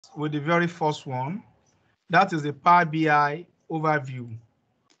with the very first one. That is the Power BI overview.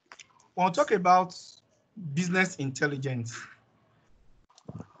 When we talk about business intelligence,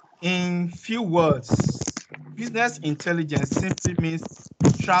 in few words, business intelligence simply means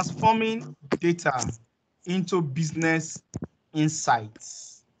transforming data into business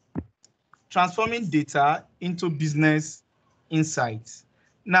insights. Transforming data into business insights.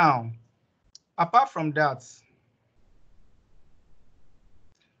 Now, apart from that,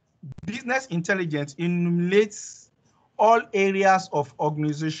 business intelligence enumerates all areas of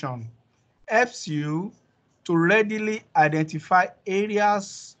organization, helps you to readily identify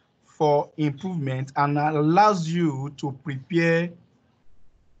areas for improvement, and allows you to prepare,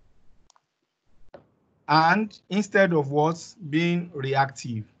 and instead of what's being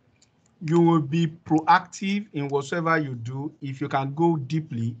reactive, you will be proactive in whatsoever you do if you can go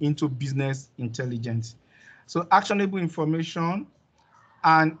deeply into business intelligence. So actionable information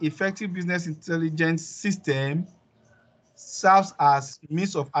and effective business intelligence system serves as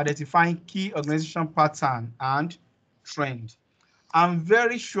means of identifying key organization pattern and trend. I'm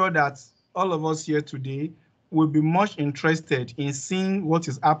very sure that all of us here today will be much interested in seeing what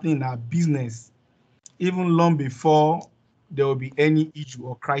is happening in our business, even long before there will be any issue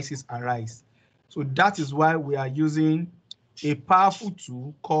or crisis arise. So that is why we are using a powerful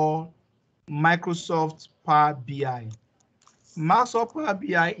tool called Microsoft Power BI. Microsoft Power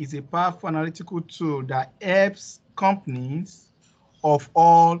BI is a powerful analytical tool that helps companies of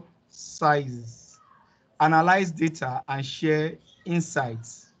all sizes analyze data and share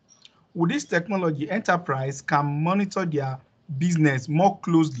insights. With this technology, enterprise can monitor their business more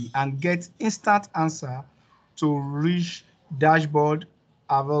closely and get instant answer to rich dashboard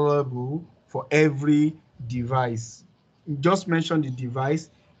available for every device. Just mention the device: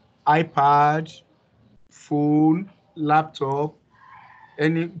 iPad, phone, laptop,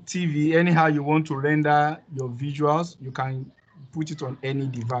 any TV, anyhow you want to render your visuals, you can put it on any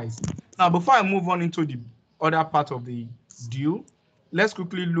device. Now, before I move on into the other part of the deal, let's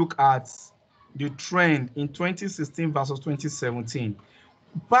quickly look at the trend in 2016 versus 2017.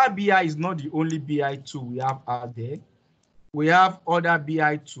 Power BI is not the only BI tool we have out there. We have other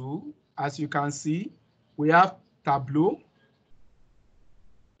BI tools. As you can see, we have Tableau.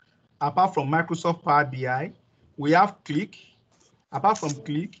 Apart from Microsoft Power BI, we have Click. Apart from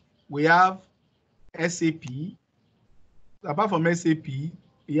Click, we have SAP. Apart from SAP,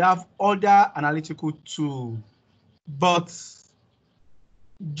 we have other analytical tools. But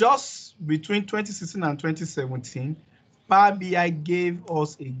just between 2016 and 2017, Power BI gave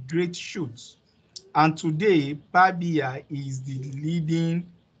us a great shoot. And today, Power BI is the leading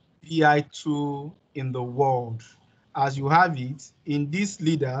BI tool in the world. As you have it, in this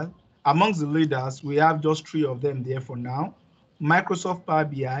leader, amongst the leaders, we have just three of them there for now: Microsoft Power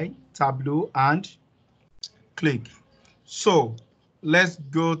BI, Tableau, and Click. So let's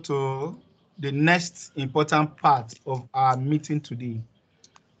go to the next important part of our meeting today.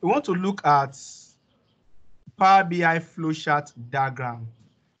 We want to look at Power BI flowchart diagram.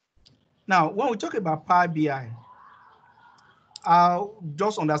 Now, when we talk about Power BI, I'll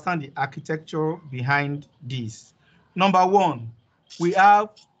just understand the architecture behind this. Number one, we have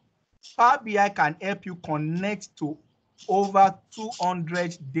Power BI can help you connect to over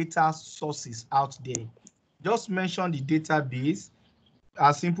 200 data sources out there. Just mention the database,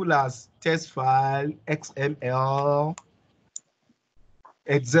 as simple as text file, XML,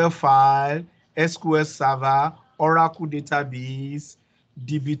 Excel file, SQL Server, Oracle database,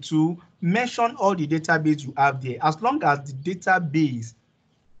 DB2. Mention all the database you have there. As long as the database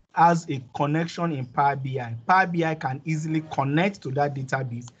has a connection in Power BI can easily connect to that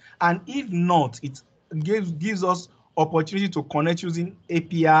database. And if not, it gives us opportunity to connect using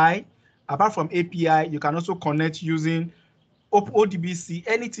API. Apart from API, you can also connect using ODBC,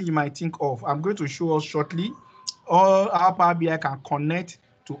 anything you might think of. I'm going to show us shortly all how Power BI can connect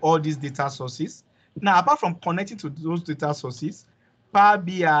to all these data sources. Now, apart from connecting to those data sources, Power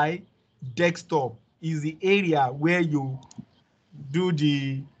BI desktop is the area where you do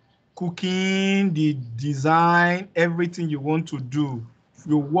the cooking, the design, everything you want to do.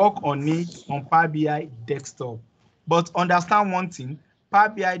 You work on it on Power BI desktop. But understand one thing, Power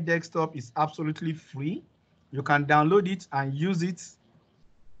BI desktop is absolutely free. You can download it and use it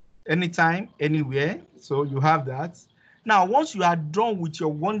anytime, anywhere. So you have that. Now, once you are done with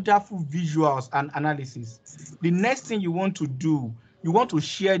your wonderful visuals and analysis, the next thing you want to do, you want to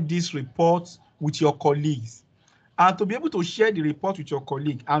share this report with your colleagues. And to be able to share the report with your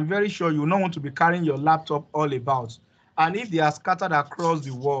colleague, I'm very sure you don't want to be carrying your laptop all about. And if they are scattered across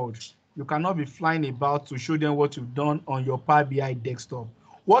the world, you cannot be flying about to show them what you've done on your Power BI desktop.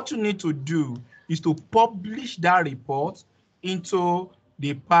 What you need to do is to publish that report into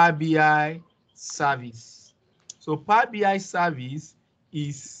the Power BI service. So Power BI service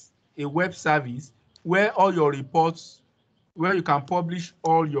is a web service where all your reports, where you can publish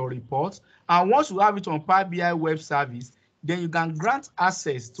all your reports. And once you have it on Power BI web service, then you can grant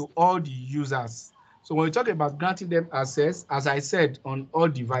access to all the users. So when we talk about granting them access, as I said, on all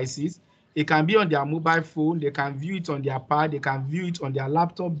devices, it can be on their mobile phone, they can view it on their pad, they can view it on their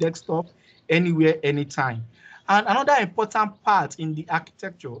laptop, desktop, anywhere, anytime. And another important part in the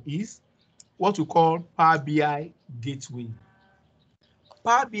architecture is what we call Power BI Gateway.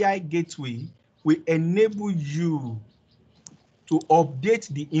 Power BI Gateway will enable you to update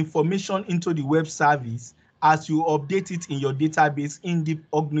the information into the web service as you update it in your database in the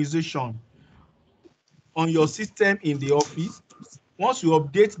organization, on your system in the office. Once you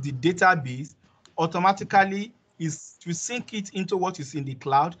update the database, automatically to sync it into what is in the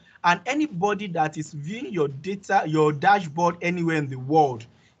cloud, and anybody that is viewing your data, your dashboard anywhere in the world,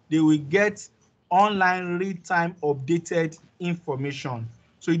 they will get online real-time updated information.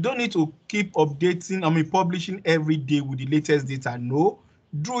 So you don't need to keep updating, publishing every day with the latest data. No,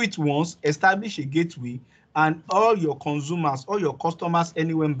 do it once, establish a gateway, and all your consumers, all your customers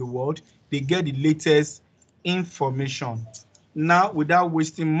anywhere in the world, they get the latest information. Now, without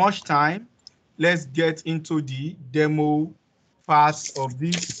wasting much time, let's get into the demo part of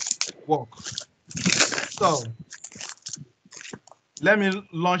this work. So, let me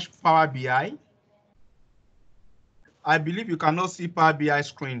launch Power BI. I believe you cannot see Power BI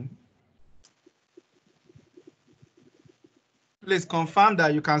screen. Please confirm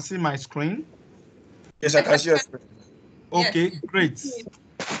that you can see my screen. Yes, I can see your screen. Okay, yes. Great.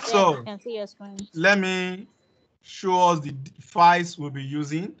 So, I can see your screen. Let me show us the files we'll be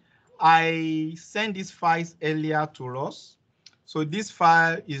using. I sent these files earlier to us. So this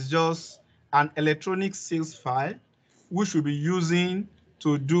file is just an electronic sales file, which we'll be using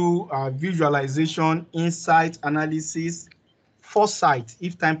to do visualization, insight, analysis, foresight,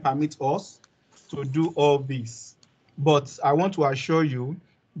 if time permits us to do all this. But I want to assure you,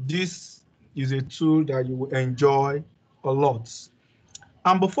 this is a tool that you will enjoy a lot.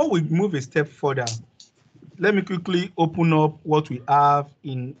 And before we move a step further, let me quickly open up what we have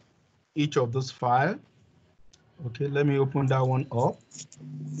in each of those files. Okay, let me open that one up.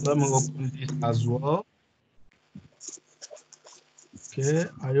 Let me open this as well. Okay,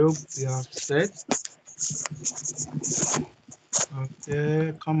 I hope we are set.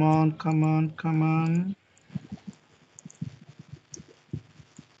 Okay, come on, come on, come on.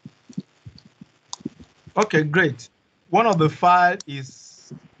 Okay, great. One of the files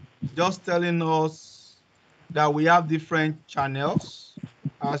is just telling us that we have different channels.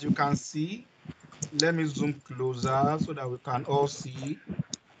 As you can see, let me zoom closer so that we can all see.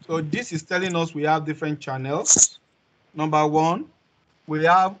 So this is telling us we have different channels. Number one, we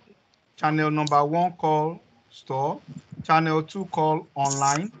have channel number one called store, channel two called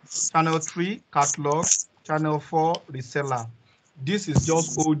online, channel three catalog, channel four reseller. This is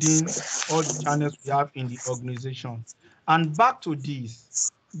just holding all the channels we have in the organization. And back to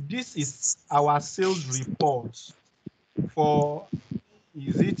this is our sales report for,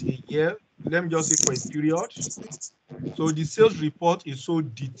 is it a year? Let me just say for a period. So the sales report is so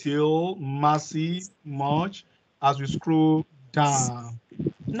detailed, massive, much as we scroll down.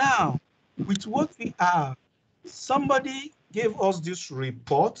 Now, with what we have, somebody gave us this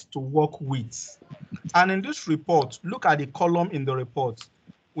report to work with. And in this report, look at the column in the report.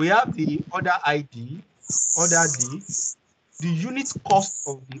 We have the order ID, order date, the unit cost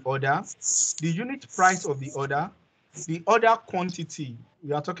of the order, the unit price of the order quantity.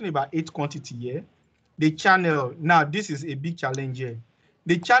 We are talking about 8 quantity here. The channel, now this is a big challenge here.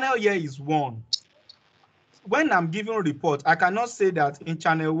 The channel here is 1. When I'm giving a report, I cannot say that in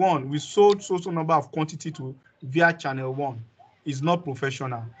channel 1, we sold so number of quantity to via channel 1. It's not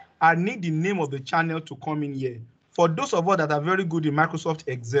professional. I need the name of the channel to come in here. For those of us that are very good in Microsoft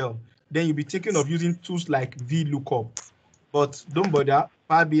Excel, then you'll be thinking of using tools like VLOOKUP. But don't bother,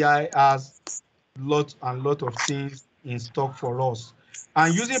 Power BI has lot of things in stock for us.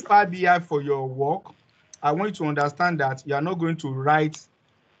 And using Power BI for your work, I want you to understand that you are not going to write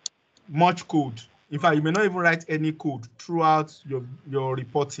much code. In fact, you may not even write any code throughout your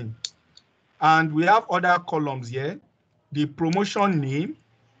reporting. And we have other columns here: the promotion name,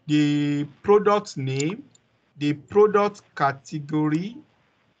 the product name, the product category,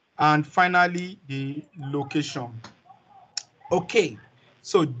 and finally the location. Okay,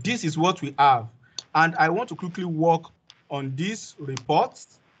 so this is what we have. And I want to quickly work on this report.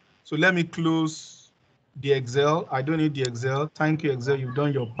 So let me close the Excel. I don't need the Excel. Thank you, Excel. You've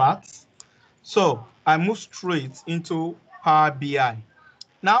done your part. So I move straight into Power BI.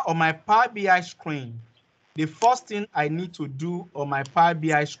 Now on my Power BI screen, the first thing I need to do on my Power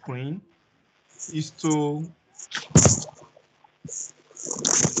BI screen is to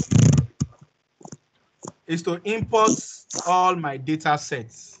import all my data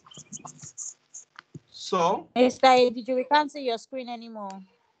sets. So, Mr. Ayodeji, we can't see your screen anymore.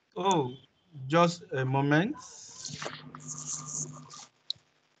 oh, just a moment.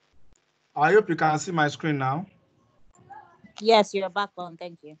 I hope you can see my screen now. Yes, you're back on.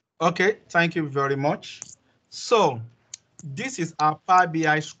 Thank you. Okay, thank you very much. So, this is our Power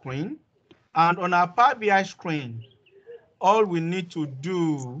BI screen. And on our Power BI screen, all we need to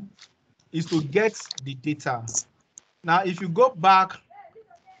do is to get the data. Now, if you go back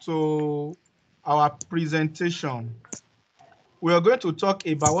to our presentation, we are going to talk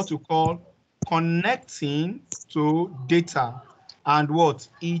about what we call connecting to data and what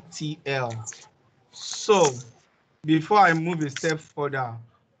ETL. So before I move a step further,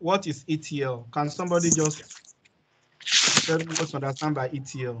 what is ETL? Can somebody just tell me what to understand by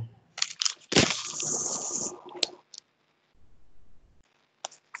ETL?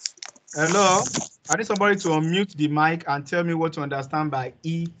 Hello? I need somebody to unmute the mic and tell me what to understand by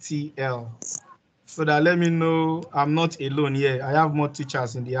ETL, so that let me know I'm not alone here. I have more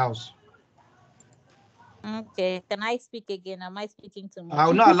teachers in the house. Okay. Can I speak again? Am I speaking too I much?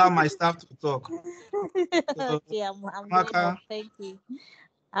 will not allow my staff to talk. So, Okay, I'm going off. Maka, Thank you.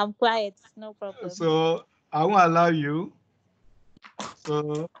 I'm quiet. No problem. so I won't allow you.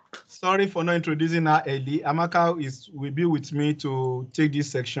 So sorry for not introducing her early. Amaka will be with me to take this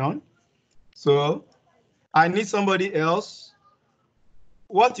section. So I need somebody else.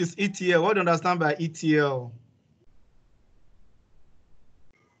 What is ETL? What do you understand by ETL?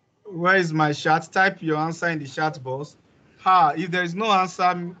 Where is my chat? Type your answer in the chat box. If there is no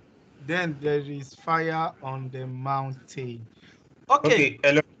answer, then there is fire on the mountain. Okay. Okay,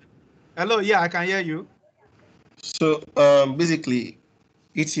 hello. Hello, yeah, I can hear you. So basically,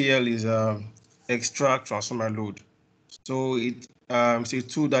 ETL is extract, transform, and load. So it's a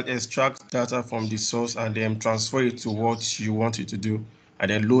tool that extracts data from the source and then transfer it to what you want it to do,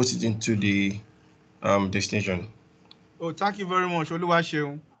 and then loads it into the destination. Oh, thank you very much,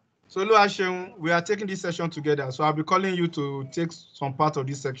 Oluwaseun. So Oluwaseun, we are taking this session together. So I'll be calling you to take some part of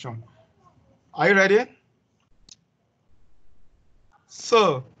this section. Are you ready?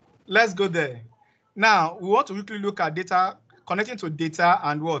 So let's go there. Now we want to quickly look at data, connecting to data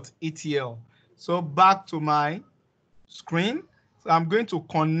and what? ETL. So back to my screen. So I'm going to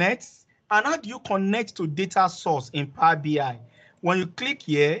connect. And how do you connect to data source in Power BI? When you click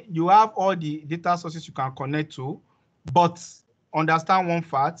here, you have all the data sources you can connect to, but understand one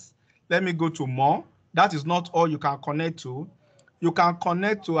fact. Let me go to more. That is not all you can connect to. You can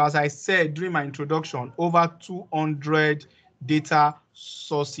connect to, as I said during my introduction, over 200 data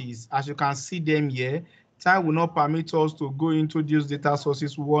sources. As you can see them here, time will not permit us to go into these data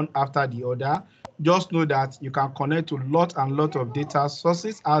sources one after the other. Just know that you can connect to lot and lot of data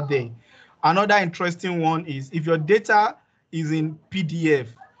sources out there. Another interesting one is if your data is in PDF,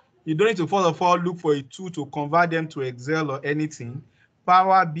 you don't need to first of all look for a tool to convert them to Excel or anything.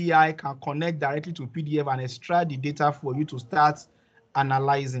 Power BI can connect directly to PDF and extract the data for you to start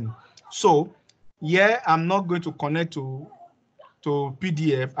analyzing. So here I'm not going to connect to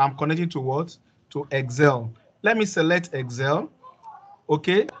PDF. I'm connecting to what? To Excel. Let me select Excel.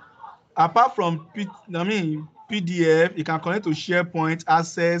 Okay. Apart from PDF, you can connect to SharePoint,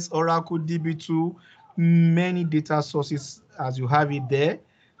 Access, Oracle, DB2, many data sources as you have it there.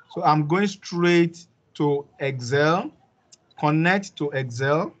 So I'm going straight to Excel, connect to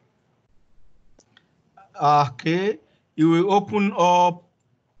Excel. Okay, it will open up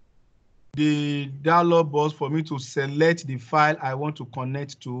the dialog box for me to select the file I want to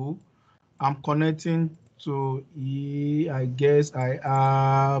connect to. I'm connecting to I guess I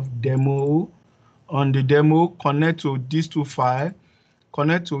have demo. On the demo, connect to these two files,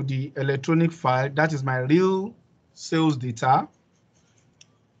 connect to the electronic file, that is my real sales data.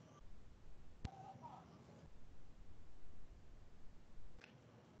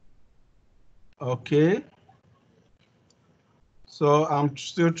 Okay. So I'm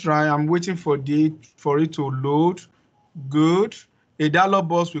still trying, I'm waiting for it to load. Good. A dialog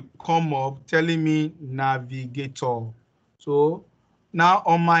box will come up telling me navigator. So now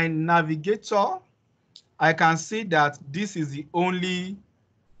on my navigator, I can see that this is the only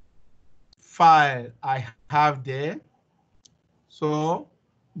file I have there. So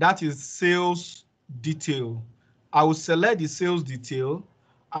that is sales detail. I will select the sales detail.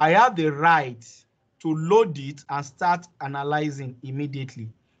 I have the right to load it and start analyzing immediately,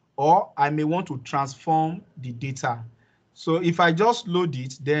 or I may want to transform the data. So if I just load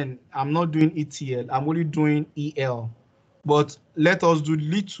it, then I'm not doing ETL, I'm only doing EL. But let us do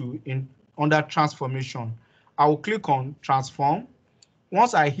little in under transformation. I will click on transform.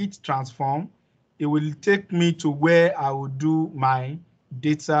 Once I hit transform, it will take me to where I will do my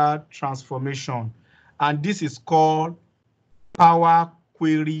data transformation. And this is called Power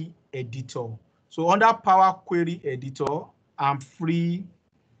Query Editor. So under Power Query Editor, I'm free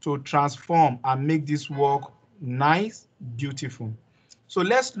to transform and make this work nice, beautiful. So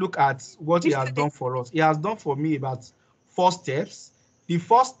let's look at what he has done for us. He has done for me about 4 steps. The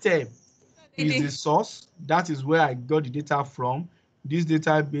first step is the source. That is where I got the data from. This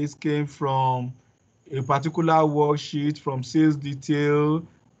database came from a particular worksheet, from sales detail,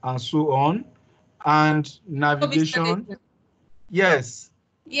 and so on. And navigation. Yes.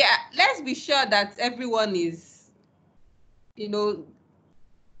 Yeah, let's be sure that everyone is,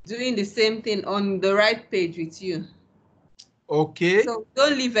 doing the same thing on the right page with you. Okay. So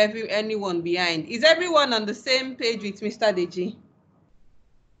don't leave anyone behind. Is everyone on the same page with Mr. Deji?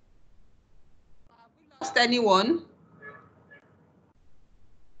 Have we lost anyone?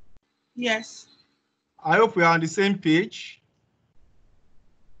 Yes. I hope we are on the same page.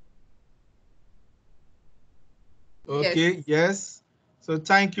 Okay, yes. So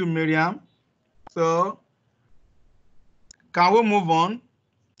thank you, Miriam. So can we move on?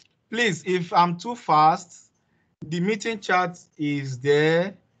 Please, if I'm too fast, the meeting chat is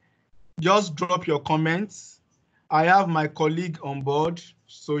there. Just drop your comments. I have my colleague on board,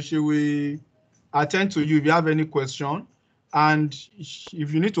 so she will attend to you if you have any question. And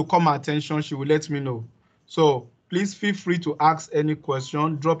if you need to call my attention, she will let me know. So please feel free to ask any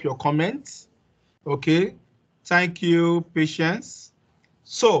question, drop your comments. Okay, thank you, Patience.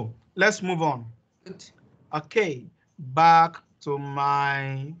 So let's move on. Good. Okay, back to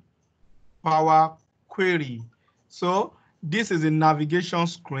my Power Query. So this is a navigation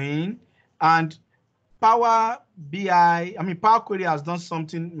screen, and Power BI, Power Query has done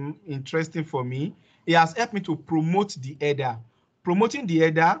something interesting for me. It has helped me to promote the header. Promoting the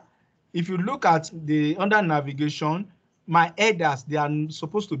header, if you look at the under navigation, my headers, they are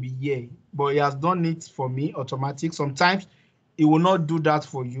supposed to be here, but it has done it for me automatic. Sometimes it will not do that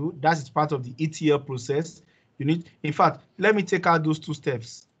for you. That is part of the ETL process. You need, in fact, let me take out those 2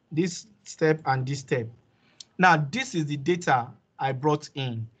 steps, this step and this step. Now, this is the data I brought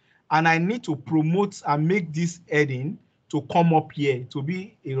in, and I need to promote and make this heading to come up here to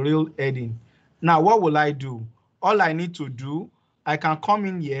be a real heading. Now, what will I do? All I need to do, I can come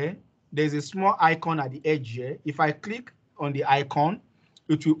in here. There's a small icon at the edge here. If I click on the icon,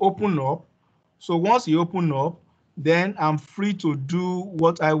 it will open up. So once it opens up, then I'm free to do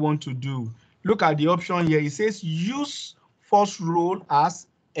what I want to do. Look at the option here. It says use first role as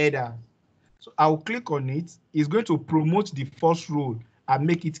header. So I'll click on it. It's going to promote the first role and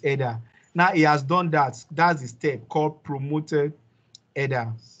make it header. Now it has done that. That's the step called promoted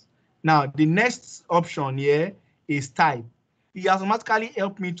headers. Now the next option here is type. It automatically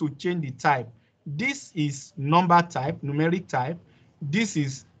helped me to change the type. This is number type, numeric type. This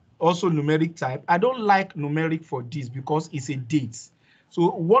is also numeric type. I don't like numeric for this because it's a date.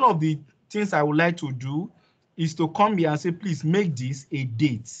 So one of the things I would like to do is to come here and say, please make this a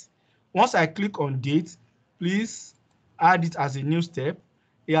date. Once I click on date, please add it as a new step.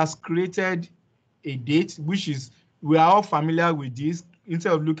 It has created a date, which is, we are all familiar with this,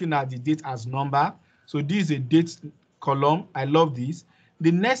 instead of looking at the date as number. So this is a date column. I love this.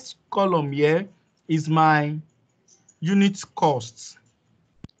 The next column here is my unit costs.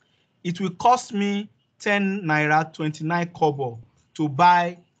 It will cost me 10 naira 29 kobo to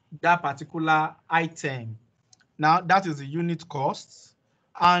buy that particular item. Now that is the unit cost.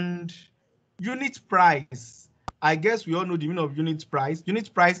 And unit price, I guess we all know the meaning of unit price.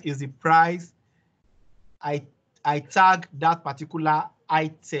 Unit price is the price I tag that particular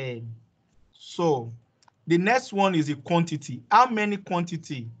item. So the next one is the quantity. How many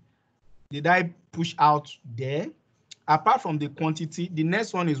quantity did I push out there? Apart from the quantity, the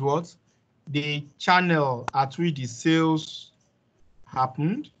next one is what? The channel at which the sales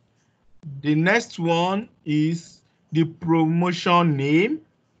happened. The next one is the promotion name,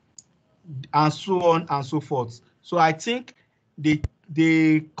 and so on and so forth. So I think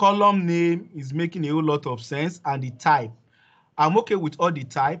the column name is making a whole lot of sense, and the type. I'm okay with all the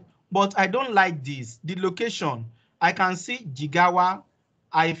type, but I don't like this. The location, I can see Jigawa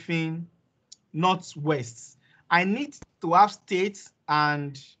hyphen Northwest. I need to have states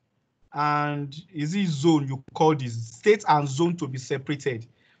and is it zone, you call this state and zone to be separated.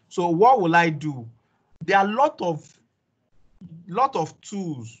 So what will I do? There are a lot of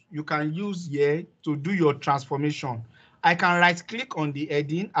tools you can use here to do your transformation. I can right click on the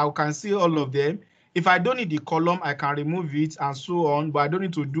heading. I can see all of them. If I don't need the column, I can remove it and so on, but I don't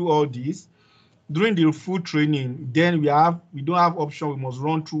need to do all this. During the full training, then we don't have option. We must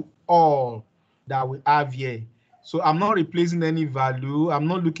run through all that we have here. So I'm not replacing any value. I'm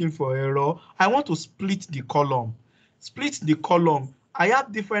not looking for error. I want to split the column. Split the column. I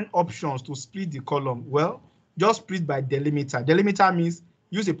have different options to split the column. Well, just split by delimiter. Delimiter means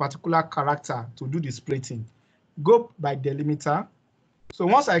use a particular character to do the splitting. Go by delimiter. So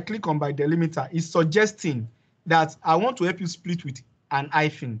once I click on by delimiter, it's suggesting that I want to help you split with an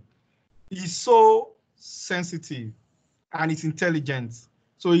hyphen. It's so sensitive and it's intelligent.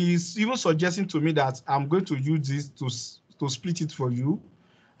 So he's even suggesting to me that I'm going to use this to split it for you.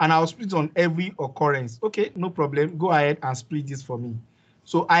 And I'll split on every occurrence. Okay, no problem. Go ahead and split this for me.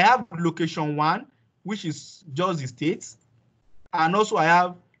 So I have location 1, which is just the states. And also I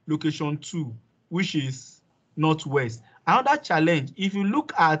have location 2, which is northwest. Another challenge, if you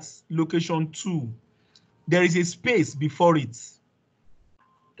look at location 2, there is a space before it.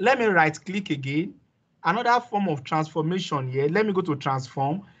 Let me right click again. Another form of transformation here. Let me go to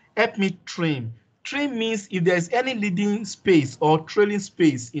transform. Help me trim. Trim means if there's any leading space or trailing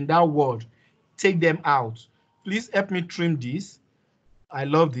space in that word, take them out. Please help me trim this. I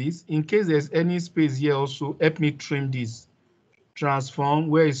love this. In case there's any space here also, help me trim this. Transform.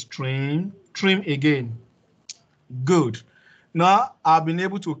 Where is trim? Trim again. Good. Now I've been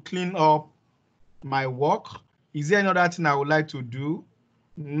able to clean up my work. Is there another thing I would like to do?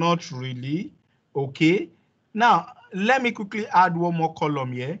 Not really. Okay. Now, let me quickly add one more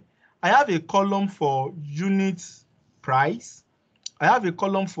column here. I have a column for unit price. I have a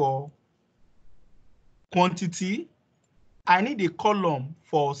column for quantity. I need a column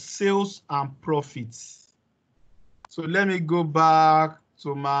for sales and profits. So let me go back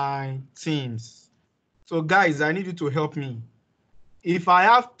to my teams. So guys, I need you to help me. If I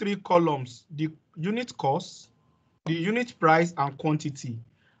have 3 columns, the unit cost, the unit price, and quantity,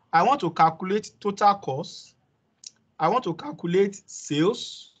 I want to calculate total cost, I want to calculate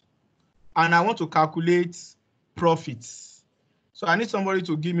sales, and I want to calculate profits. So I need somebody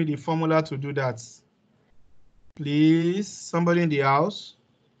to give me the formula to do that. Please, somebody in the house.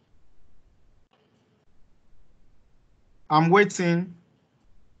 I'm waiting.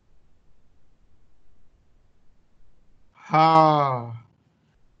 Are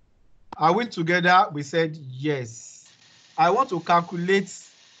we together? We said yes. I want to calculate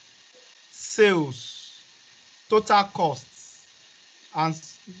sales, total costs, and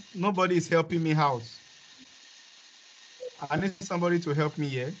nobody is helping me out. I need somebody to help me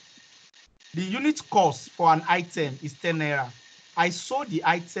here. The unit cost for an item is 10 naira. I sold the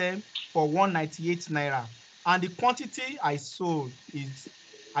item for 198 naira, and the quantity I sold is,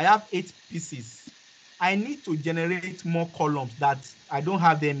 I have 8 pieces. I need to generate more columns that I don't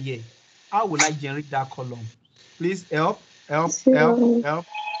have them here. How will I generate that column? Please help. Help.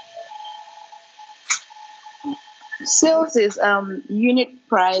 Sales is unit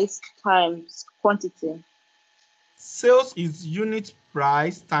price times quantity. Sales is unit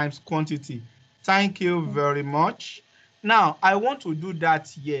price times quantity. Thank you very much. Now, I want to do that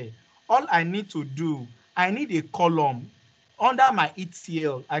here. All I need to do, I need a column. Under my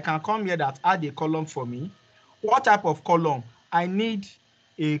ETL, I can come here that add a column for me. What type of column? I need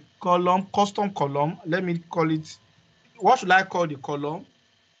a column, custom column. Let me call it, what should I call the column?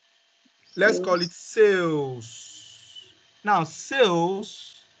 Let's call it sales. Now,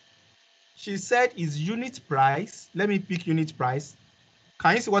 sales, she said is unit price. Let me pick unit price.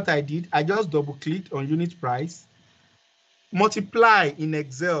 Can you see what I did? I just double clicked on unit price. Multiply in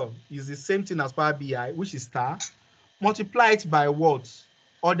Excel is the same thing as Power BI, which is star. Multiply it by what?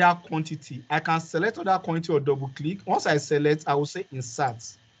 Other quantity. I can select other quantity or double click. Once I select, I will say insert.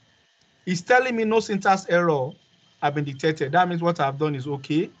 It's telling me no syntax error have been detected. That means what I've done is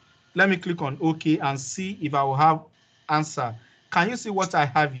okay. Let me click on OK and see if I will have answer. Can you see what I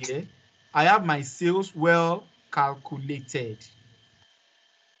have here? I have my sales well calculated.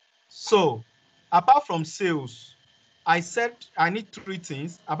 So apart from sales, I said I need 3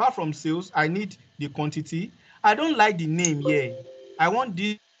 things. Apart from sales, I need the quantity. I don't like the name here. I want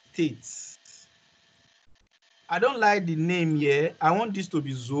these states. I don't like the name here. I want this to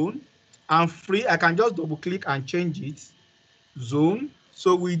be zone. I'm free. I can just double click and change it. Zone.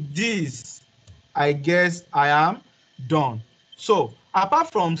 So with this, I guess I am done. So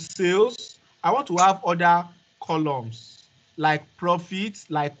apart from sales, I want to have other columns like profits,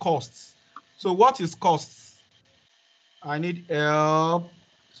 like costs. So what is costs? I need help.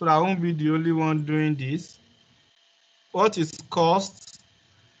 so that I won't be the only one doing this. What is cost?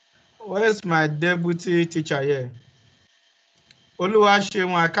 Where's my deputy teacher here?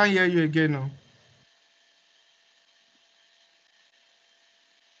 Oluwaseun, I can't hear you again. No.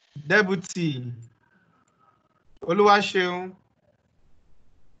 Deputy. Oluwaseun.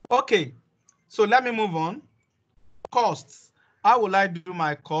 Okay, so let me move on. Costs. How will I do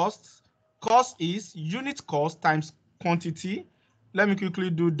my costs? Cost is unit cost times quantity. Let me quickly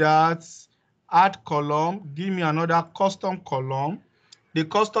do that. Add column. Give me another custom column. The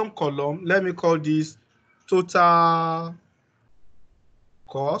custom column, let me call this total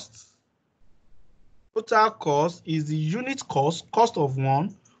cost. Total cost is the unit cost of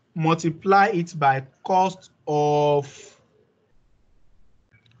one, multiply it by cost of,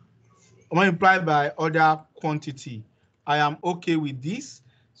 multiplied by other quantity. I am okay with this.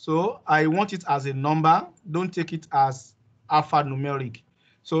 So I want it as a number. Don't take it as alphanumeric.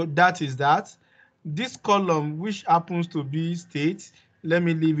 So that is that. This column, which happens to be state, let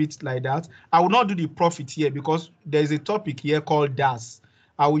me leave it like that. I will not do the profit here because there is a topic here called DAS.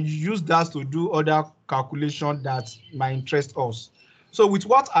 I will use DAS to do other calculation that might interest us. So with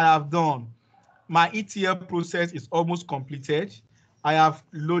what I have done, my ETL process is almost completed. I have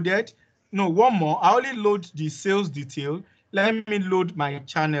loaded. No, one more. I only load the sales detail. Let me load my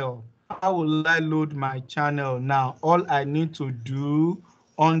channel. How will I load my channel now? All I need to do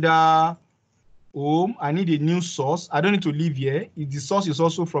under home, I need a new source. I don't need to leave here. The source is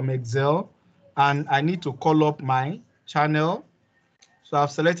also from Excel, and I need to call up my channel. So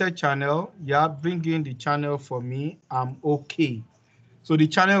I've selected channel. Yeah, bring in the channel for me. I'm okay. So the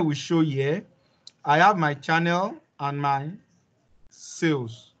channel will show here. I have my channel and my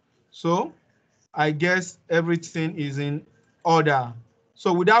sales. So I guess everything is in order.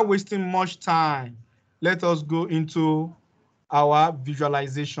 So without wasting much time, let us go into our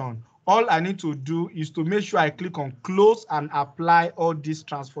visualization. All I need to do is to make sure I click on close and apply all this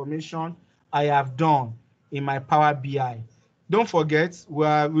transformation I have done in my Power BI. Don't forget,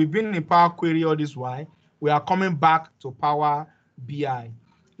 we've been in Power Query all this while. We are coming back to Power BI.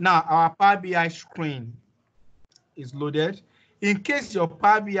 Now, our Power BI screen is loaded. In case your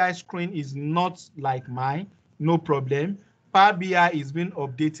Power BI screen is not like mine, no problem. Power BI is being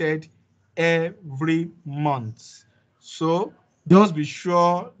updated every month. So just be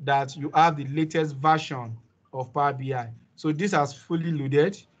sure that you have the latest version of Power BI. So this has fully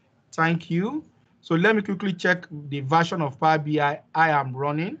loaded. Thank you. So let me quickly check the version of Power BI I am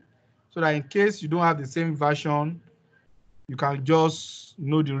running so that in case you don't have the same version, you can just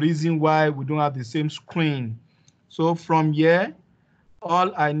know the reason why we don't have the same screen. So from here,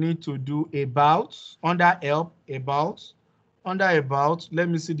 all I need to do about, under help, about, under about, let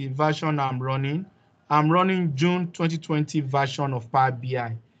me see the version I'm running. I'm running June 2020 version of Power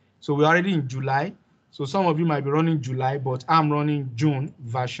BI. So we're already in July. So some of you might be running July, but I'm running June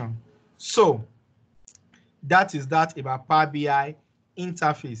version. So that is that about Power BI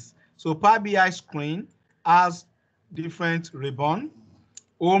interface. So Power BI screen has different ribbon,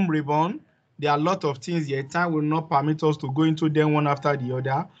 home ribbon. There are a lot of things here. Time will not permit us to go into them one after the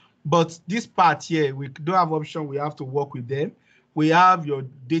other. But this part here, we don't have option. We have to work with them. We have your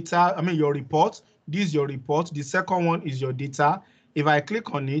data, your report. This is your report. The second one is your data. If I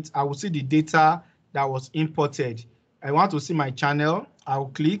click on it, I will see the data that was imported. I want to see my channel. I will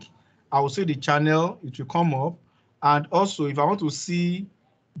click. I will see the channel. It will come up. And also, if I want to see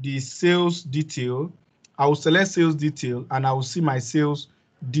the sales detail, I will select sales detail and I will see my sales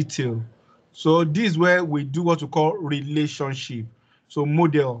detail. So this is where we do what we call relationship. So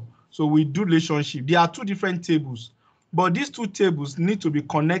model. So we do relationship. There are two different tables, but these two tables need to be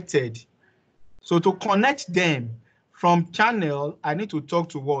connected. So to connect them from channel, I need to talk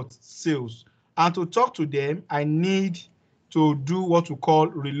to what? Sales. And to talk to them, I need to do what we call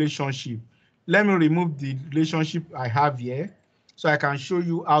relationship. Let me remove the relationship I have here so I can show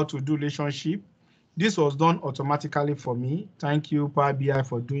you how to do relationship. This was done automatically for me. Thank you, Power BI,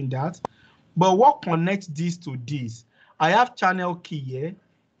 for doing that. But what connects this to this? I have channel key here.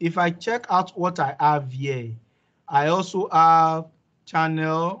 If I check out what I have here, I also have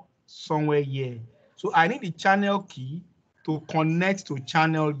channel somewhere here. So I need the channel key to connect to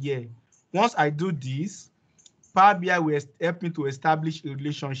channel here. Once I do this, Power BI will help me to establish a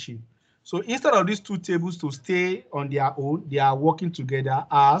relationship. So instead of these two tables to stay on their own, they are working together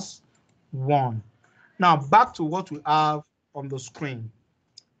as one. Now back to what we have on the screen.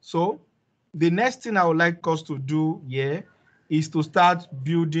 So the next thing I would like us to do here is to start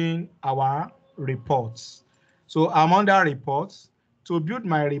building our reports. So I'm under reports. To build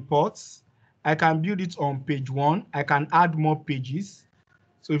my reports, I can build it on page 1. I can add more pages.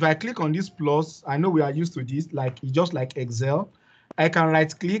 So if I click on this plus, I know we are used to this, like just like Excel. I can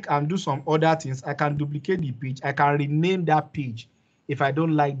right click and do some other things. I can duplicate the page. I can rename that page if I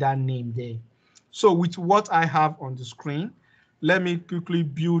don't like that name there. So with what I have on the screen, let me quickly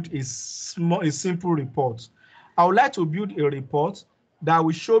build a simple report. I would like to build a report that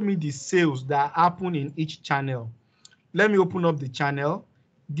will show me the sales that happen in each channel. Let me open up the channel.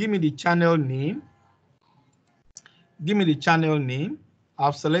 Give me the channel name. Give me the channel name.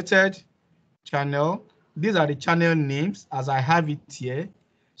 I've selected channel. These are the channel names as I have it here.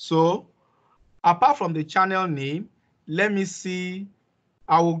 So apart from the channel name, let me see,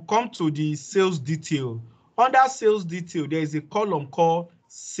 I will come to the sales detail. Under sales detail, there is a column called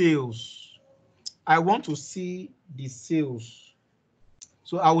sales. I want to see the sales.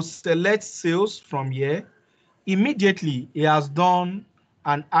 So I will select sales from here. Immediately, it has done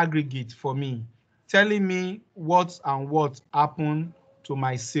an aggregate for me, telling me what and what happened to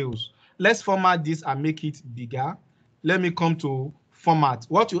my sales. Let's format this and make it bigger. Let me come to format.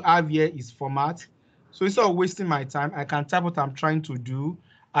 What you have here is format. So instead of wasting my time, I can type what I'm trying to do.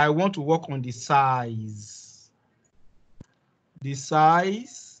 I want to work on the size. The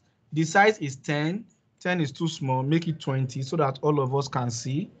size is 10. 10 is too small. Make it 20 so that all of us can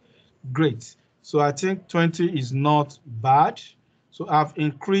see. Great. So I think 20 is not bad. So I've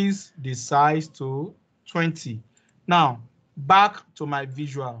increased the size to 20. Now, back to my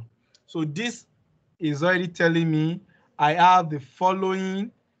visual. So this is already telling me I have the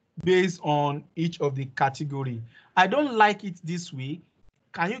following based on each of the category. I don't like it this way.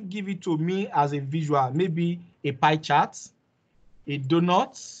 Can you give it to me as a visual? Maybe a pie chart, a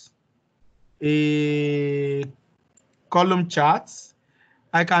donut, a column chart.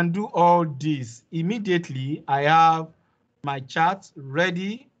 I can do all this. Immediately, I have my chart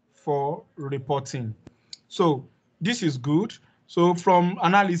ready for reporting. So this is good. So from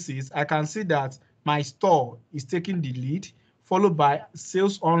analysis, I can see that my store is taking the lead, followed by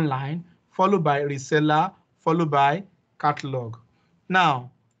sales online, followed by reseller, followed by catalog.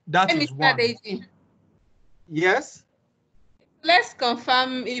 Now, that Hey, is Mr. one. Adeji, Yes? let's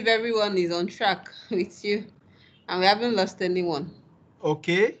confirm if everyone is on track with you and we haven't lost anyone.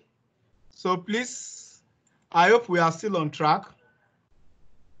 Okay. So please, I hope we are still on track.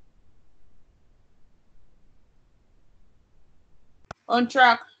 On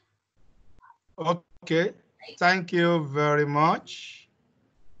track. Okay, thank you very much.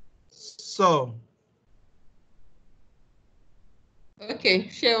 So, Okay,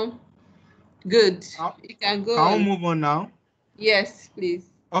 Sheon. Good. You can go can we on. move on now? Yes, please.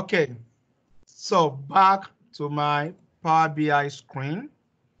 Okay, so back to my Power BI screen.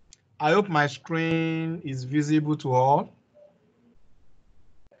 I hope my screen is visible to all.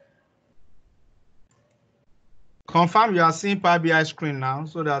 Confirm you are seeing Power BI screen now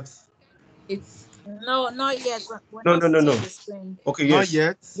so that. It's No, not yet. We're No, not no, no, no. seeing the screen. Okay, Not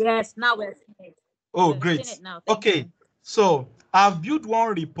yes. yet. Yes, now we're seeing it. Oh, We're seeing great. it now. Thank Okay, you. so I've built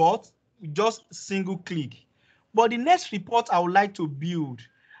one report with just single click. But the next report I would like to build,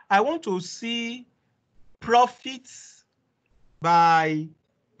 I want to see profits by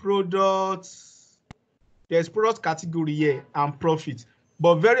products. There's product category here and profit,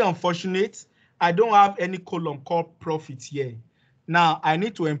 but very unfortunate, I don't have any column called profit here. Now I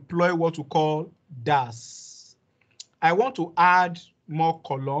need to employ what we call DAS. I want to add more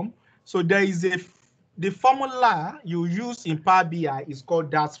column. So there is the formula you use in Power BI is called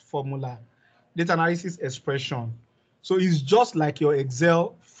DAS formula, data analysis expression. So it's just like your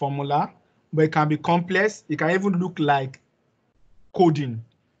Excel formula, but it can be complex. It can even look like coding.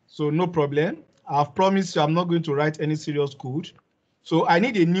 So no problem. I've promised you I'm not going to write any serious code. So I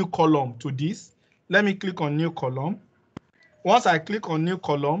need a new column to this. Let me click on new column. Once I click on new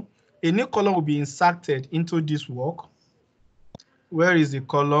column, a new column will be inserted into this work. Where is the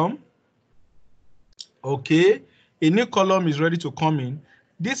column? Okay, a new column is ready to come in.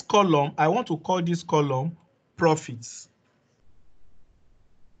 This column, I want to call this column profits.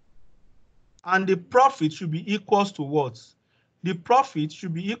 And the profit should be equals to what? The profit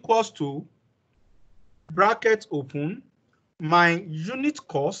should be equals to bracket open, my unit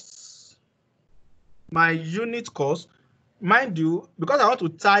costs, mind you, because I want to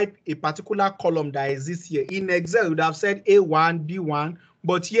type a particular column that exists here. In Excel, you would have said A1, B1,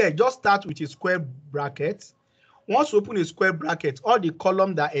 but here, just start with a square bracket. Once you open a square bracket, all the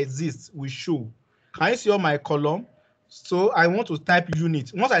column that exists will show. Can you see all my column? So I want to type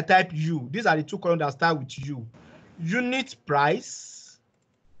unit. Once I type U, these are the two columns that start with U. Unit price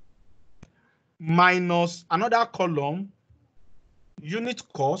minus another column, unit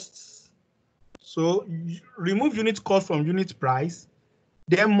costs. So remove unit cost from unit price,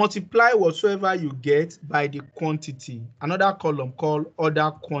 Then multiply whatsoever you get by the quantity. Another column called other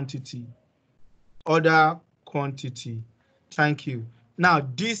quantity. Other quantity. Thank you. Now,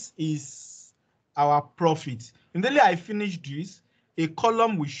 this is our profit. Immediately I finish this, a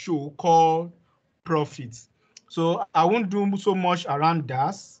column will show called profit. So I won't do so much around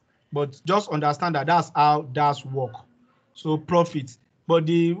that, but just understand that that's how that work. So profit. But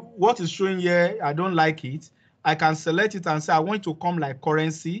the what is showing here, I don't like it. I can select it and say I want it to come like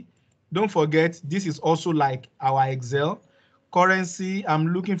currency. Don't forget, this is also like our Excel. Currency, I'm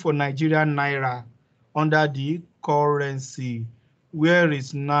looking for Nigerian Naira under the currency. Where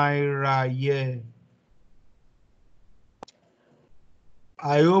is Naira here?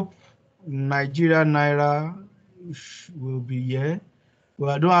 I hope Nigeria Naira will be here.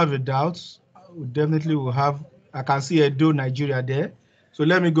 Well, I don't have a doubt. We definitely will have. I can see Edo, Nigeria there. So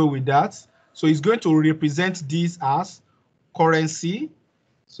let me go with that. So it's going to represent this as currency.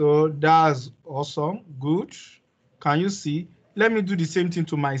 So that's awesome. Good. Can you see? Let me do the same thing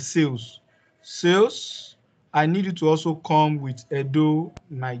to my sales. Sales, I need it to also come with Edo,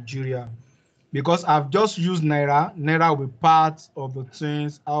 Nigeria, because I've just used Naira. Naira will be part of the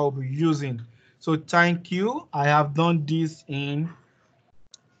things I'll be using. So thank you. I have done this in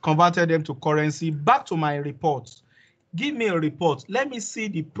converted them to currency. Back to my report. Give me a report. Let me see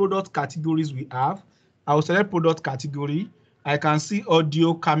the product categories we have. I will select product category. I can see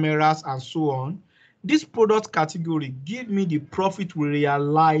audio, cameras, and so on. This product category, give me the profit we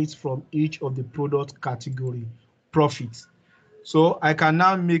realize from each of the product category profits. So I can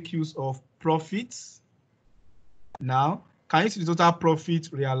now make use of profits. Now, can you see the total profit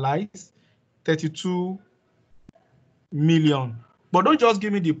realized? 32 million. But don't just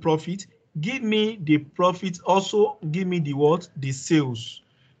give me the profit, give me the profit, also give me the what? The sales.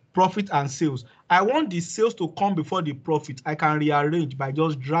 Profit and sales. I want the sales to come before the profit. I can rearrange by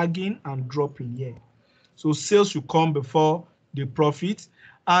just dragging and dropping here. So sales should come before the profit.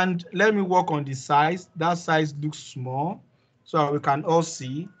 And let me work on the size. That size looks small. So we can all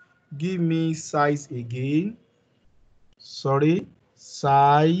see. Give me size again. Sorry,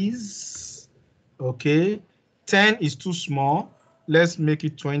 size. Okay, 10 is too small. Let's make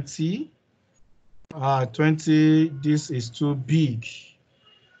it 20. 20, this is too big.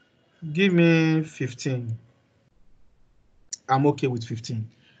 Give me 15. I'm okay with 15.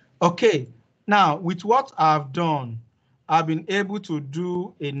 Okay, now with what I've done, I've been able to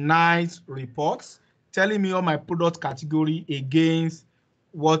do a nice report telling me all my product category against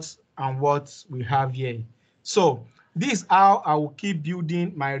what and what we have here. So this is how I will keep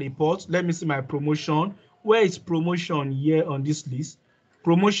building my report. Let me see my promotion. Where is promotion here on this list?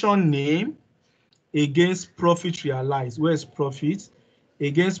 Promotion name against profit realized. Where is profit?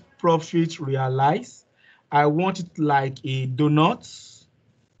 Against profit realized. I want it like a donut.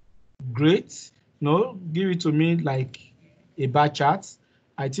 Great. No, give it to me like a bar chart.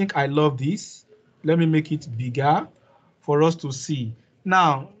 I think I love this. Let me make it bigger for us to see.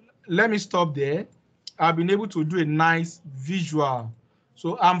 Now, let me stop there. I've been able to do a nice visual.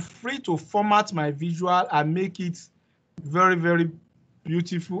 So I'm free to format my visual and make it very, very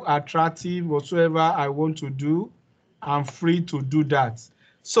beautiful, attractive, whatsoever I want to do. I'm free to do that.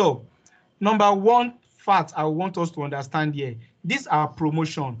 So number one fact I want us to understand here, these are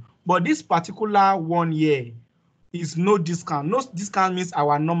promotion, but this particular one here is no discount. No discount means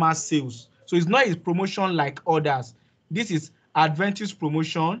our normal sales. So it's not a promotion like others. This is advantage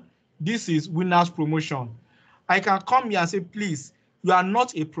promotion. This is winners promotion. I can come here and say, please, you are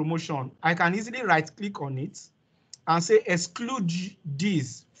not a promotion. I can easily right click on it and say exclude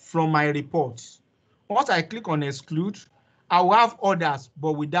this from my report. Once I click on exclude, I will have others,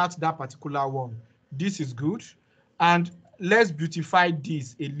 but without that particular one. This is good. And let's beautify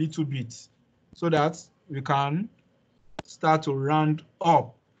this a little bit so that we can start to round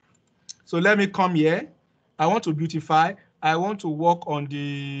up. So let me come here. I want to beautify. I want to work on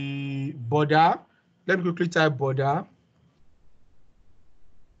the border. Let me quickly type border.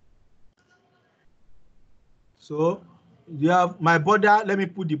 So you have my border. Let me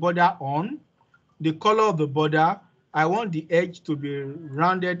put the border on. The color of the border, I want the edge to be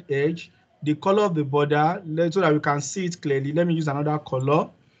rounded edge. The color of the border, so that we can see it clearly. Let me use another color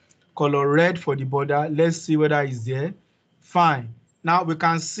red for the border. Let's see whether it's there. Fine. Now we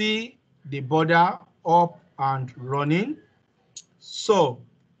can see the border up and running. So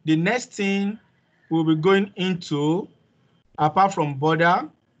the next thing we'll be going into, apart from border,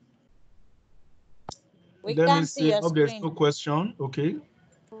 We let me can't see see. your Hope there's no screen. question. Okay.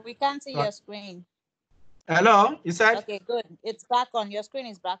 We can't see your screen. Hello, you said? Okay, good. It's back on. Your screen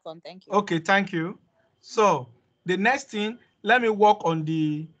is back on. Thank you. Okay, thank you. So the next thing, Let me work on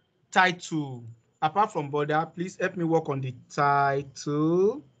the title. Apart from border, please help me work on the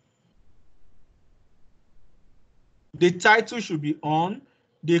title. The title should be on.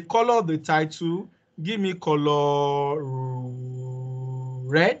 The color of the title, give me color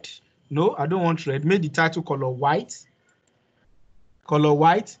red. No, I don't want red. Make the title color white. Color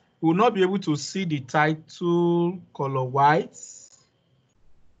white. We will not be able to see the title color white.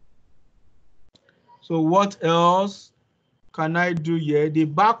 So what else can I do here? The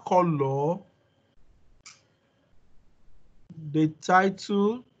back color, the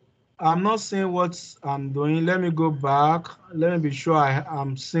title. I'm not seeing what I'm doing. Let me go back. Let me be sure I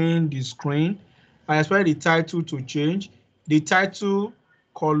am seeing the screen. I expect the title to change. The title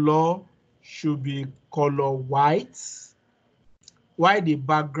color should be color white, while the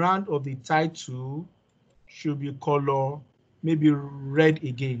background of the title should be color maybe red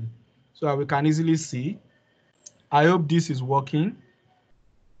again, so that we can easily see. I hope this is working.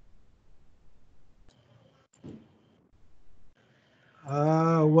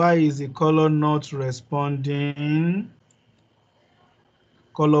 Why is the color not responding?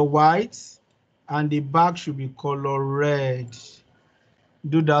 Color white, and the back should be color red.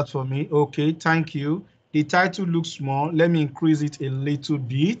 Do that for me. Okay, thank you. The title looks small. Let me increase it a little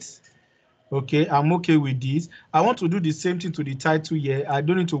bit. Okay, I'm okay with this. I want to do the same thing to the title here. I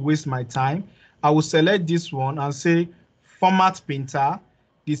don't need to waste my time. I will select this one and say format painter.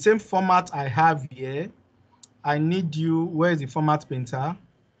 The same format I have here. I need you. Where is the format painter?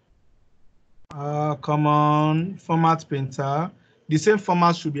 Come on, format painter. The same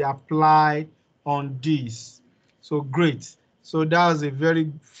format should be applied on this. So great. So that's a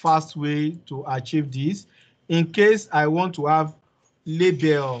very fast way to achieve this. In case I want to have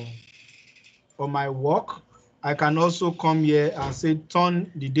label on my work, I can also come here and say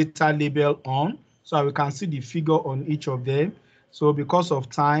turn the data label on so we can see the figure on each of them. So because of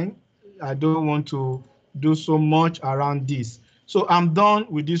time, I don't want to do so much around this. So I'm done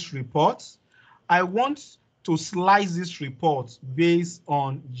with this report. I want to slice this report based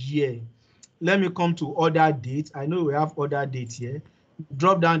on year. Let me come to order date. I know we have order date here.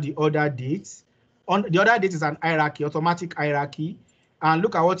 Drop down the order date. On the order date is an hierarchy, automatic hierarchy. And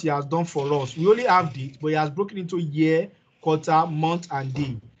look at what he has done for us. We only have date, but he has broken into year, quarter, month, and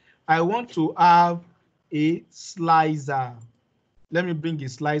day. I want to have a slicer. Let me bring the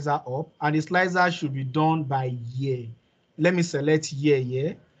slicer up, and the slicer should be done by year. Let me select year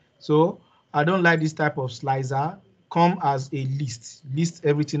here. So I don't like this type of slicer. Come as a list. List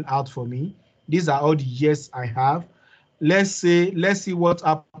everything out for me. These are all the years I have. Let's see what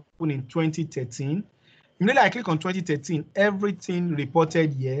happened in 2013. Immediately I click on 2013, everything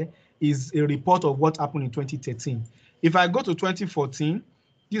reported here is a report of what happened in 2013. If I go to 2014,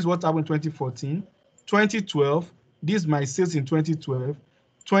 this is what happened in 2014. 2012, this is my sales in 2012.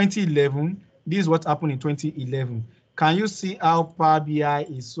 2011, this is what happened in 2011. Can you see how Power BI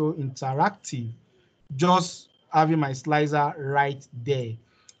is so interactive? Just having my slicer right there.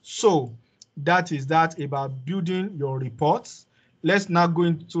 So that is that about building your reports. Let's now go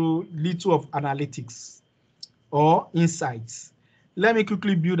into little of analytics or insights. Let me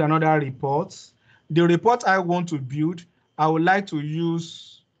quickly build another report. The report I want to build, I would like to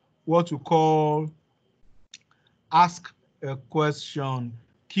use what we call ask a question,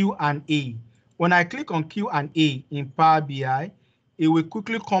 Q&A. When I click on Q&A in Power BI, it will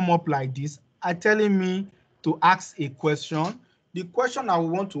quickly come up like this, telling me to ask a question. The question I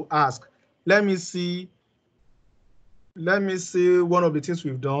want to ask, let me see one of the things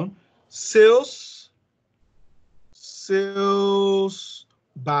we've done. Sales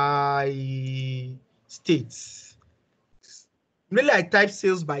by states. Immediately I type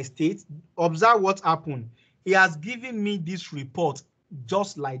sales by state. Observe what happened. He has given me this report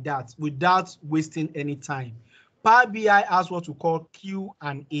just like that without wasting any time. Power BI has what we call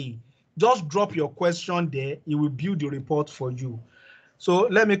Q&A. Just drop your question there. It will build the report for you. So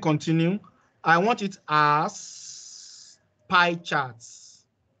let me continue. I want it as pie charts.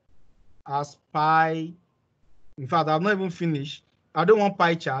 As pie. In fact, I've not even finished. I don't want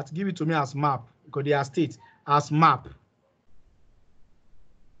pie chart. Give it to me as map because they are state. As map.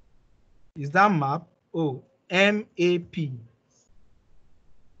 Is that map? Oh, M-A-P.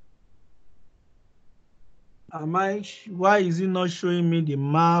 Why is it not showing me the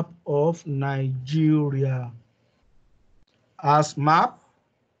map of Nigeria? As map.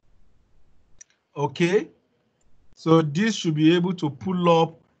 Okay. So this should be able to pull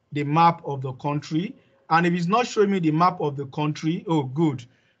up the map of the country. And if it's not showing me the map of the country, oh, good.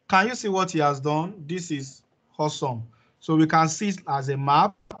 Can you see what he has done? This is awesome. So we can see it as a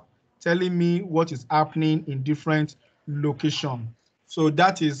map telling me what is happening in different location. So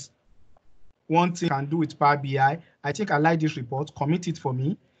that is one thing I can do with Power BI. I think I like this report. Commit it for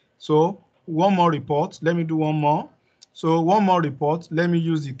me. So one more report. Let me do one more. So one more report. Let me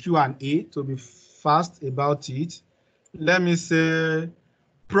use the Q&A to be fast about it. Let me say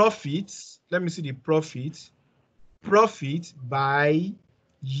profits. Let me see the profit. Profit by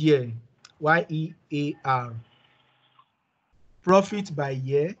year. YEAR. Profit by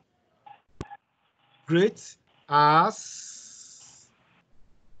year. Great as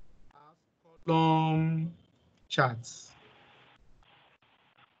column charts.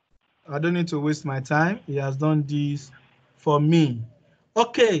 I don't need to waste my time. He has done this for me.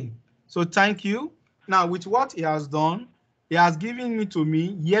 Okay, so thank you. Now, with what he has done, he has given me to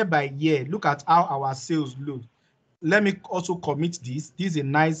me year by year. Look at how our sales look. Let me also commit this. This is a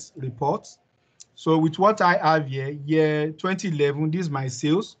nice report. So with what I have here, year 2011, this is my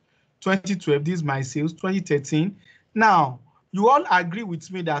sales. 2012, this is my sales. 2013. Now, you all agree with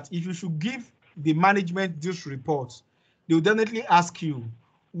me that if you should give the management this report, they will definitely ask you,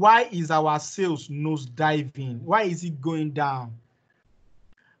 why is our sales nose diving? Why is it going down?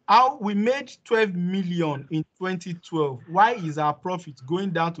 How we made 12 million in 2012. Why is our profit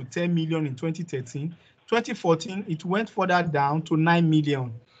going down to 10 million in 2013? 2014, it went further down to 9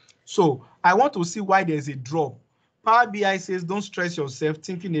 million. So I want to see why there's a drop. Power BI says don't stress yourself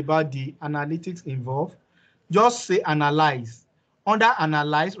thinking about the analytics involved. Just say analyze. Under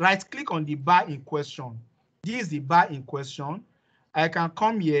analyze, right click on the bar in question. This is the bar in question. I can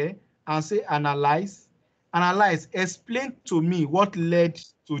come here and say analyze. Analyze, explain to me what led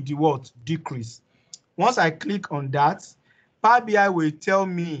to the what decrease. Once I click on that, Power BI will tell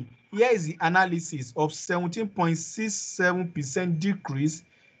me here is the analysis of 17.67% decrease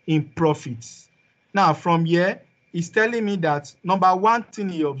in profits. Now from here, it's telling me that number one thing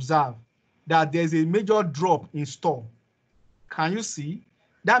he observed, that there's a major drop in store. Can you see?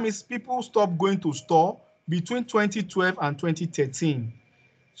 That means people stopped going to store between 2012 and 2013.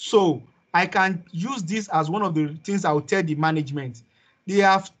 So I can use this as one of the things I will tell the management.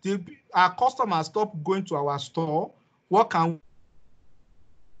 Our customers stop going to our store. What can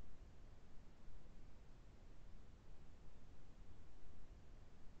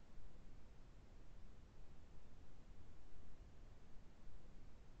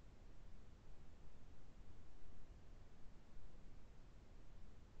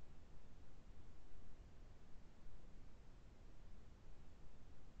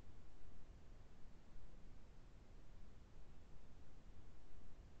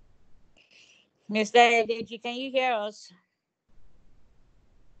Mr. Ayodeji, can you hear us?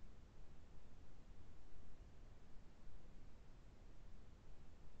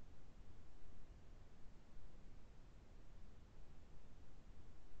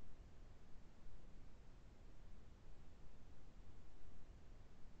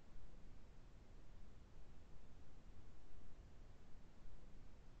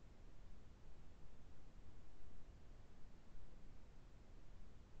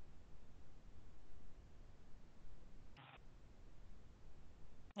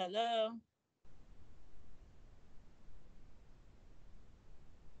 Hello?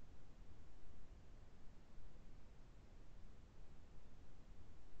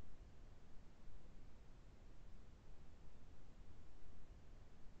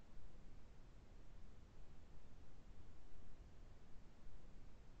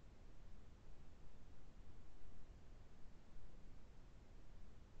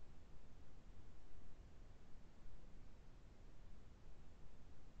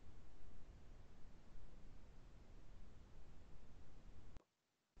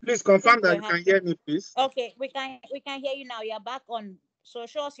 please confirm Things that were you can hear happening. me, please? Okay, we can hear you now. You're back on. So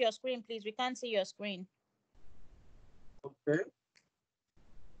show us your screen, please. We can't see your screen. Okay.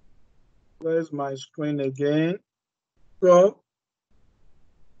 Where's my screen again? So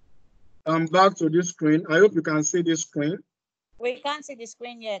I'm back to this screen. I hope you can see this screen. We can't see the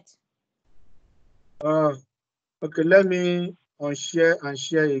screen yet. Okay, let me unshare and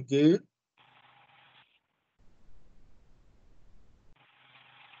share again.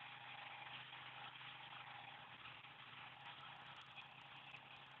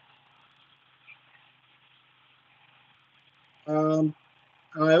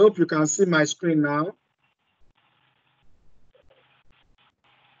 I hope you can see my screen now.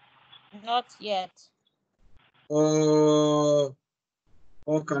 Not yet. What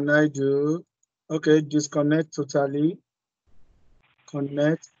can I do? Okay, disconnect totally.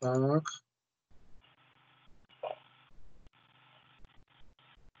 Connect back.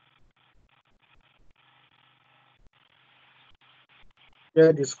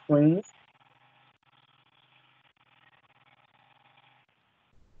 Share the screen.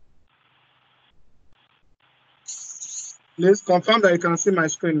 Please confirm that you can see my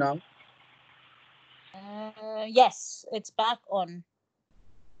screen now. Yes, it's back on.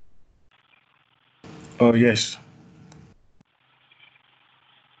 Oh, yes.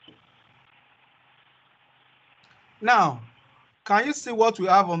 Now, can you see what we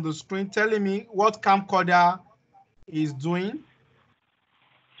have on the screen telling me what camcorder is doing?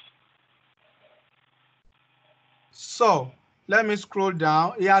 So let me scroll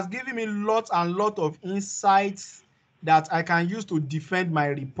down. It has given me lots and lots of insights that I can use to defend my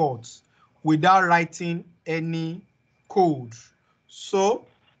reports without writing any code. So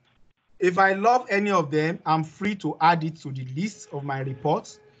if I love any of them, I'm free to add it to the list of my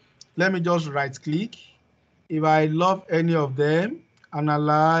reports. Let me just right click. If I love any of them,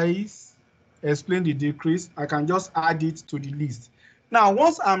 analyze, explain the decrease, I can just add it to the list. Now,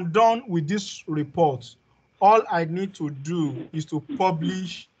 once I'm done with this report, all I need to do is to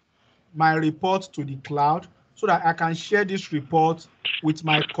publish my report to the cloud so that I can share this report with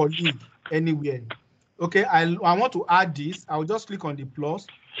my colleague anywhere. Okay, I want to add this. I'll just click on the plus.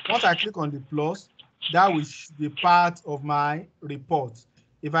 Once I click on the plus, that will be part of my report.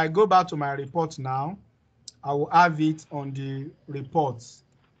 If I go back to my report now, I will have it on the reports.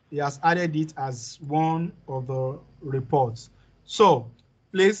 He has added it as one of the reports. So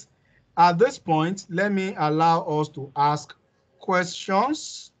please, at this point, let me allow us to ask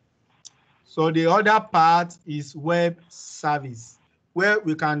questions. So the other part is web service, where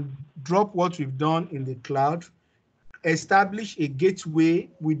we can drop what we've done in the cloud, establish a gateway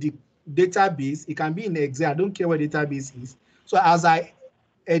with the database. It can be in Excel. I don't care what database is. So as I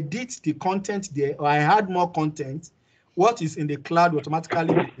edit the content there, or I add more content, what is in the cloud will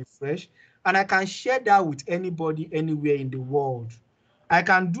automatically be refreshed, and I can share that with anybody anywhere in the world. I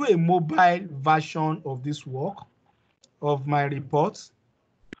can do a mobile version of this work, of my reports.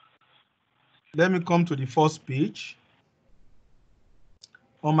 Let me come to the first page.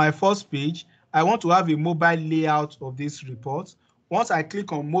 On my first page, I want to have a mobile layout of this report. Once I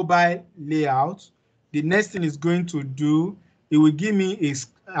click on mobile layout, the next thing it's going to do, it will give me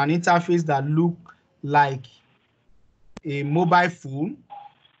an interface that look like a mobile phone.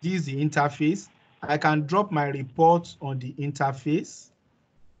 This is the interface. I can drop my report on the interface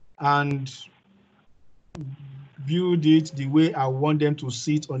and build it the way I want them to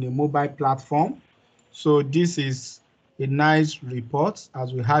see it on a mobile platform. So this is a nice report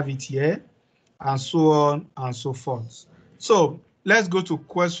as we have it here, and so on and so forth. So let's go to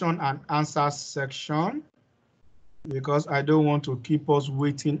question and answer section, because I don't want to keep us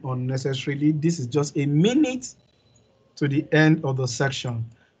waiting unnecessarily. This is just a minute to the end of the section.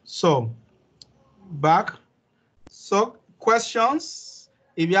 So back. So questions,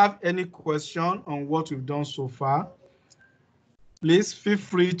 if you have any question on what we've done so far, please feel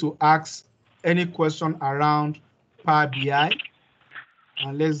free to ask any question around Power BI,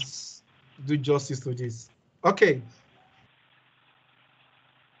 and let's do justice to this. Okay.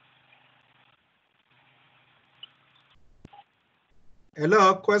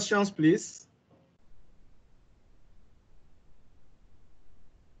 Hello, questions, please.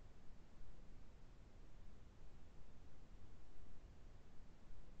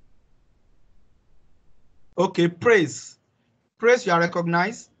 Okay, praise. Praise, you are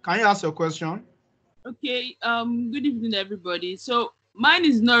recognized. Can you ask your question? Okay, good evening, everybody. So mine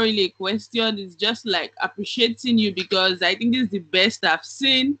is not really a question, it's just like appreciating you, because I think this is the best I've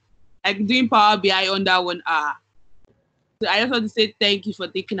seen, like doing Power BI under 1 hour. So I just want to say thank you for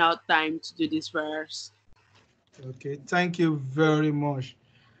taking out time to do this for us. Okay, thank you very much.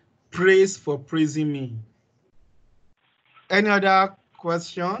 Praise for praising me. Any other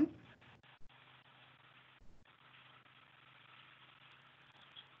question?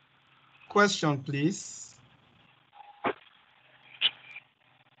 Question, please.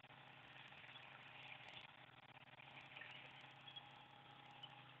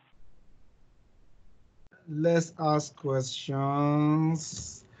 Let's ask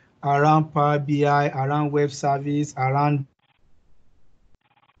questions around Power BI, around web service, around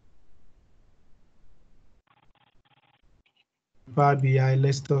Power BI.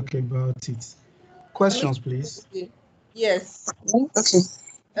 Let's talk about it. Questions, please. Yes. Okay.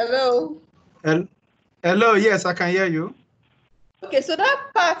 Hello. Hello, yes, I can hear you. Okay, so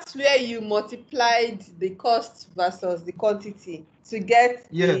that part where you multiplied the cost versus the quantity to get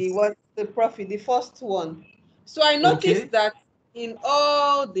the profit, the first one. So I noticed that in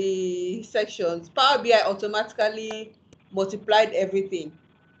all the sections, Power BI automatically multiplied everything.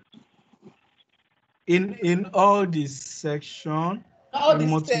 In all this section, all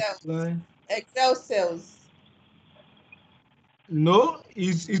the cells, Excel cells. No,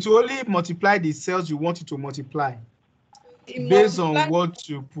 it only multiply the cells you want it to multiply. based on what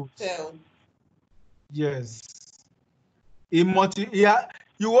you put. Yes. Yeah,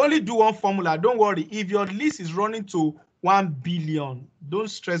 you only do one formula. Don't worry. If your list is running to 1 billion, don't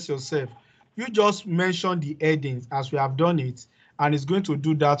stress yourself. You just mention the headings as we have done it, and it's going to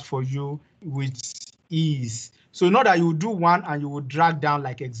do that for you with ease. So not that you do one and you will drag down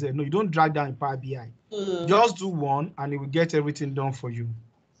like Excel. No, you don't drag down in Power BI. Just do one and it will get everything done for you.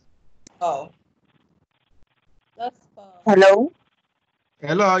 Oh. That's Hello?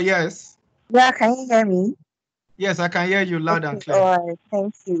 Hello, yes. Yeah, can you hear me? Yes, I can hear you loud and clear. All right,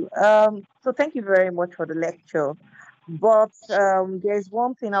 thank you. So thank you very much for the lecture. But there's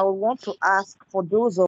one thing I would want to ask for those of